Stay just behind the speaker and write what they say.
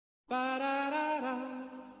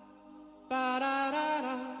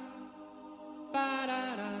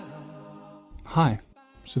Hi.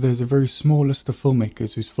 So there's a very small list of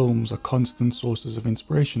filmmakers whose films are constant sources of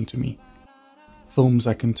inspiration to me. Films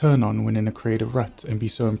I can turn on when in a creative rut and be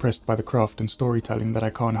so impressed by the craft and storytelling that I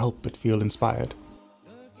can't help but feel inspired.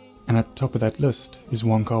 And at the top of that list is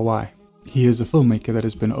Wong Kar-Wai. He is a filmmaker that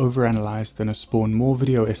has been overanalyzed and has spawned more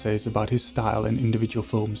video essays about his style and individual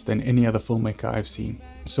films than any other filmmaker I've seen.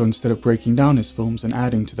 So instead of breaking down his films and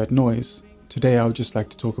adding to that noise, today I would just like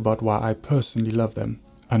to talk about why I personally love them,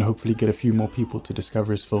 and hopefully get a few more people to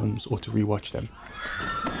discover his films or to rewatch them.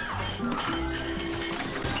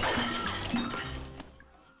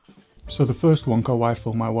 So the first Wong Kar-Wai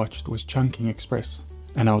film I watched was Chungking Express,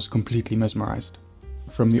 and I was completely mesmerized.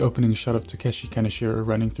 From the opening shot of Takeshi Kaneshiro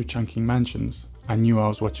running through Chungking mansions, I knew I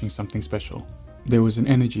was watching something special. There was an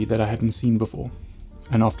energy that I hadn't seen before,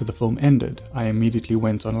 and after the film ended, I immediately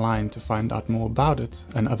went online to find out more about it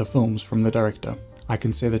and other films from the director. I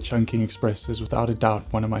can say that Chungking Express is without a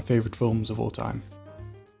doubt one of my favorite films of all time.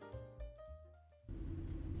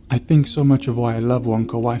 I think so much of why I love Wong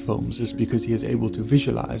Kar-Wai films is because he is able to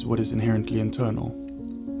visualize what is inherently internal.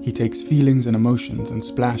 He takes feelings and emotions and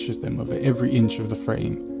splashes them over every inch of the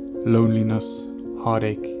frame. Loneliness,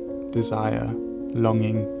 heartache, desire,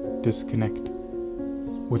 longing, disconnect.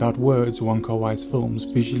 Without words, Wong Kar-Wai's films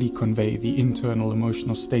visually convey the internal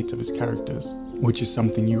emotional state of his characters, which is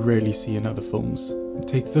something you rarely see in other films.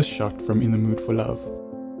 Take this shot from In the Mood for Love.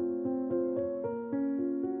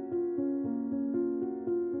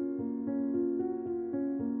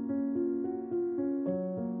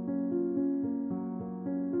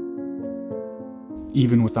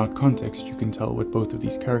 Even without context, you can tell what both of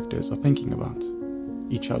these characters are thinking about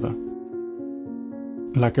each other.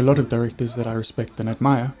 Like a lot of directors that I respect and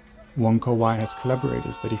admire, Wong Kar-Wai has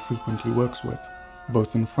collaborators that he frequently works with,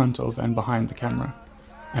 both in front of and behind the camera,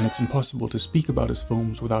 and it's impossible to speak about his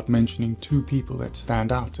films without mentioning two people that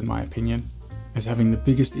stand out, in my opinion, as having the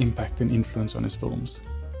biggest impact and influence on his films.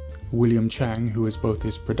 William Chang, who is both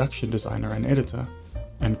his production designer and editor,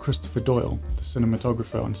 and Christopher Doyle, the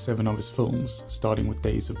cinematographer on 7 of his films, starting with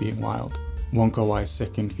Days of Being Wild, Wong Kar-Wai's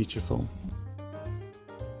second feature film.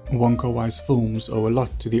 Wong Kar-Wai's films owe a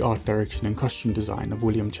lot to the art direction and costume design of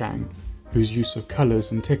William Chang, whose use of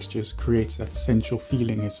colours and textures creates that sensual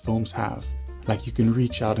feeling his films have, like you can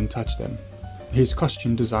reach out and touch them. His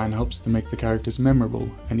costume design helps to make the characters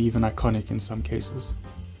memorable and even iconic in some cases.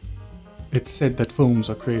 It's said that films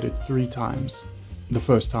are created 3 times. The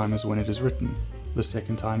first time is when it is written, the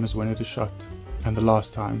second time is when it is shot, and the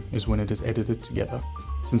last time is when it is edited together.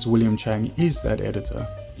 Since William Chang is that editor,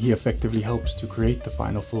 he effectively helps to create the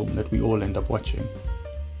final film that we all end up watching.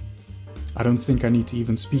 I don't think I need to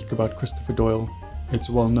even speak about Christopher Doyle. It's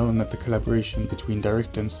well known that the collaboration between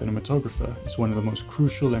director and cinematographer is one of the most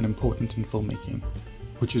crucial and important in filmmaking,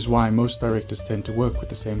 which is why most directors tend to work with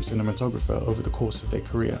the same cinematographer over the course of their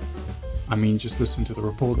career. I mean, just listen to the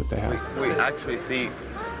rapport that they have. We actually see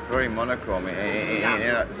very monochrome,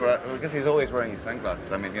 because he's always wearing his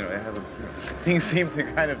sunglasses. I mean, it has things seem to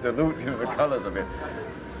kind of dilute, the colors a bit.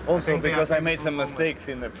 Also, because I made some mistakes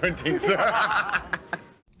in the printing, so.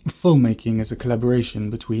 Filmmaking is a collaboration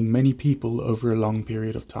between many people over a long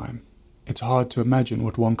period of time. It's hard to imagine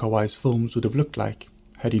what Wong Kar-Wai's films would have looked like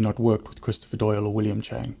had he not worked with Christopher Doyle or William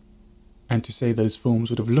Chang. And to say that his films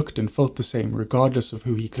would have looked and felt the same regardless of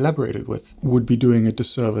who he collaborated with would be doing a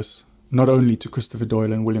disservice, not only to Christopher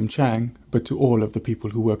Doyle and William Chang, but to all of the people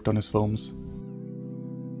who worked on his films.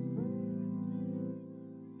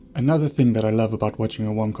 Another thing that I love about watching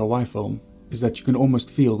a Wong Kar-Wai film is that you can almost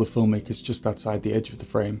feel the filmmakers just outside the edge of the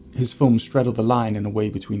frame. His films straddle the line in a way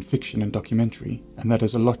between fiction and documentary, and that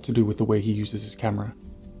has a lot to do with the way he uses his camera.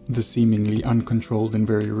 The seemingly uncontrolled and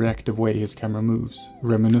very reactive way his camera moves,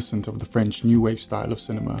 reminiscent of the French New Wave style of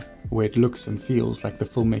cinema, where it looks and feels like the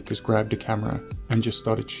filmmakers grabbed a camera and just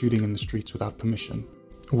started shooting in the streets without permission.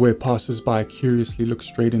 Where passers-by curiously look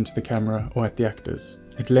straight into the camera or at the actors.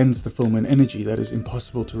 It lends the film an energy that is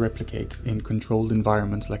impossible to replicate in controlled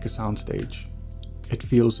environments like a soundstage. It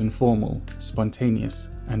feels informal, spontaneous,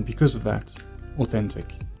 and because of that,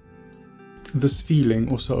 authentic. This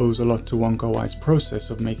feeling also owes a lot to Wong Kar-Wai's process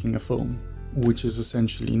of making a film, which is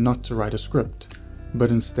essentially not to write a script,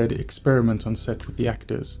 but instead experiment on set with the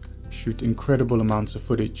actors, shoot incredible amounts of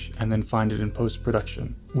footage, and then find it in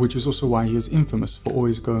post-production, which is also why he is infamous for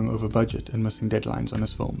always going over budget and missing deadlines on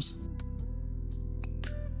his films.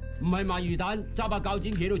 What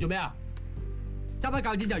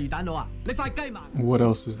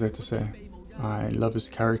else is there to say? I love his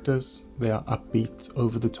characters. They are upbeat,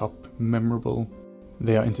 over-the-top, memorable.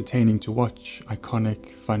 They are entertaining to watch, iconic,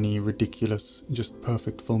 funny, ridiculous, just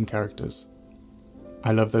perfect film characters.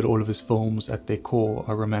 I love that all of his films at their core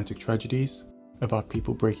are romantic tragedies, about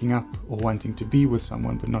people breaking up or wanting to be with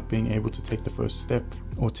someone but not being able to take the first step,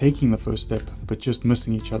 or taking the first step but just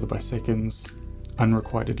missing each other by seconds,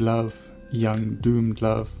 unrequited love, young doomed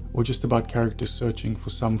love, or just about characters searching for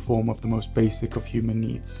some form of the most basic of human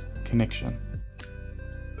needs, connection.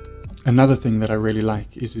 Another thing that I really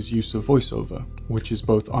like is his use of voiceover, which is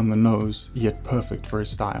both on the nose yet perfect for his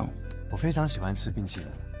style. 我非常喜欢吃冰淇淋。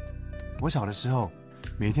我小的时候，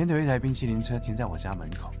每天都有一台冰淇淋车停在我家门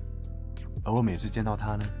口，而我每次见到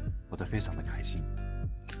它呢，我都非常的开心。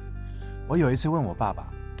我有一次问我爸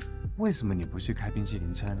爸，为什么你不去开冰淇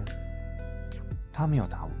淋车呢？他没有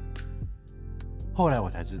答我。后来我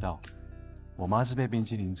才知道，我妈是被冰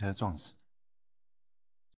淇淋车撞死。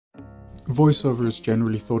 Voiceover is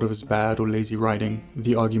generally thought of as bad or lazy writing,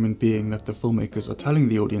 the argument being that the filmmakers are telling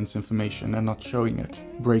the audience information and not showing it,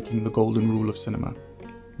 breaking the golden rule of cinema.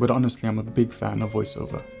 But honestly, I'm a big fan of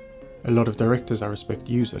voiceover. A lot of directors I respect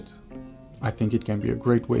use it. I think it can be a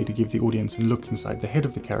great way to give the audience a look inside the head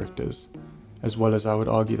of the characters, as well as I would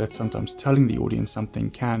argue that sometimes telling the audience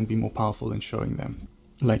something can be more powerful than showing them.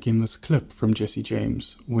 Like in this clip from Jesse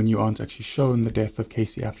James, when you aren't actually shown the death of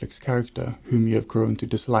Casey Affleck's character, whom you have grown to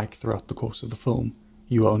dislike throughout the course of the film,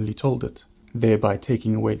 you are only told it, thereby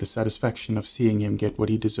taking away the satisfaction of seeing him get what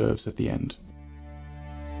he deserves at the end.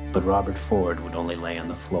 But Robert Ford would only lay on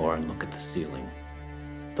the floor and look at the ceiling,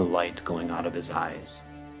 the light going out of his eyes,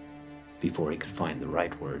 before he could find the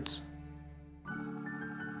right words.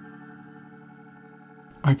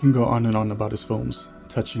 I can go on and on about his films,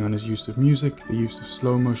 touching on his use of music, the use of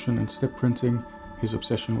slow motion and step printing, his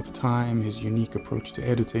obsession with time, his unique approach to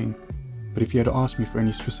editing, but if you had to ask me for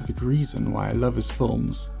any specific reason why I love his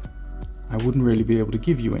films, I wouldn't really be able to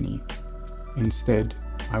give you any. Instead,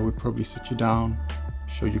 I would probably sit you down,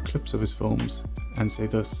 show you clips of his films, and say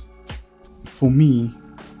this. For me,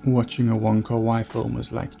 watching a Wong Kar-Wai film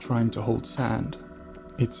is like trying to hold sand.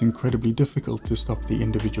 It's incredibly difficult to stop the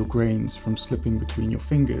individual grains from slipping between your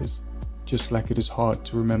fingers, just like it is hard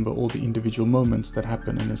to remember all the individual moments that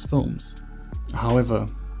happen in his films. However,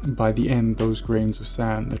 by the end, those grains of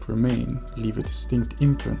sand that remain leave a distinct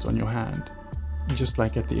imprint on your hand. Just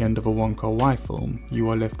like at the end of a Wong Kar-Wai film, you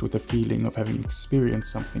are left with a feeling of having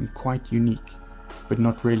experienced something quite unique, but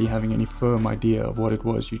not really having any firm idea of what it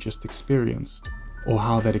was you just experienced, or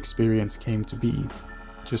how that experience came to be.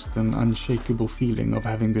 Just an unshakable feeling of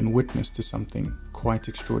having been witness to something quite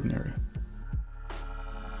extraordinary.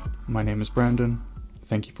 My name is Brandon.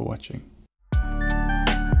 Thank you for watching.